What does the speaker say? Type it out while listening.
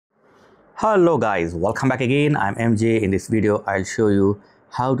Hello guys, welcome back again. I'm MJ. In this video I'll show you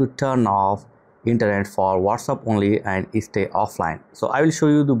how to turn off internet for WhatsApp only and stay offline. So I will show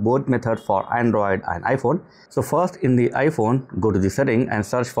you the both method for Android and iPhone. So first, in the iPhone, go to the setting and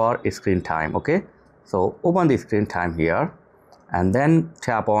search for screen time. Okay, so open the screen time here and then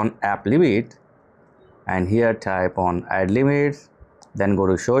tap on app limit, and here type on add limits, then go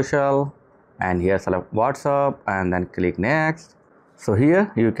to social and here select WhatsApp and then click next. So here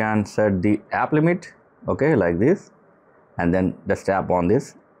you can set the app limit, okay, like this, and then just tap on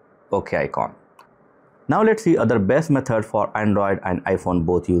this OK icon. Now let's see other best method for Android and iPhone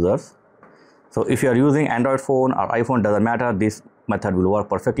both users. So if you are using Android phone or iPhone, doesn't matter, this method will work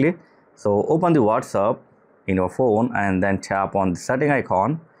perfectly. So open the WhatsApp in your phone and then tap on the setting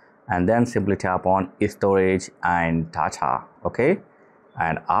icon and then simply tap on storage and data, okay,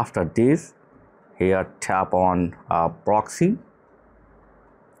 and after this here tap on proxy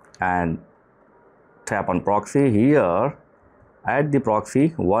and tap on proxy. Here add the proxy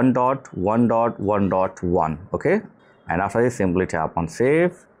 1.1.1.1, okay, and after this simply tap on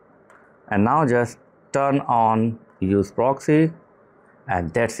save, and now just turn on use proxy,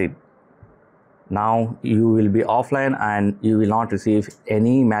 and that's it. Now you will be offline and you will not receive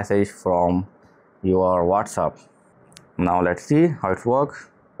any message from your WhatsApp. Now let's see how it works.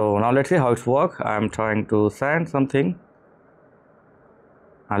 So now let's see how it works. I'm trying to send something.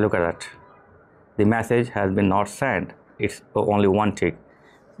 Look at that, the message has been not sent, it's only one tick,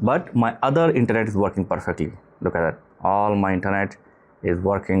 but my other internet is working perfectly. Look at that, all my internet is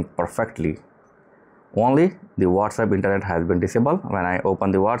working perfectly. Only the WhatsApp internet has been disabled. When I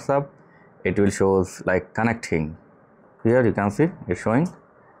open the WhatsApp, it will shows like connecting. Here you can see it's showing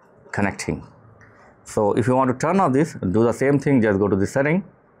connecting. So if you want to turn off this, do the same thing, just go to the setting,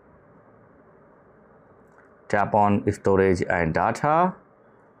 tap on storage and data,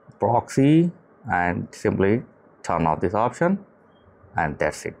 proxy, and simply turn off this option, and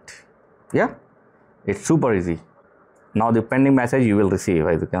that's it. Yeah, it's super easy. Now the pending message you will receive,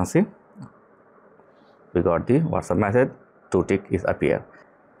 as you can see, we got the WhatsApp message, 2 tick is appear.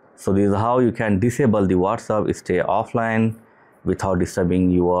 So this is how you can disable the WhatsApp, stay offline without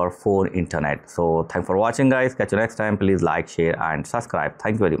disturbing your phone internet. So thanks for watching guys, catch you next time. Please like, share and subscribe.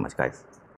 Thank you very much guys.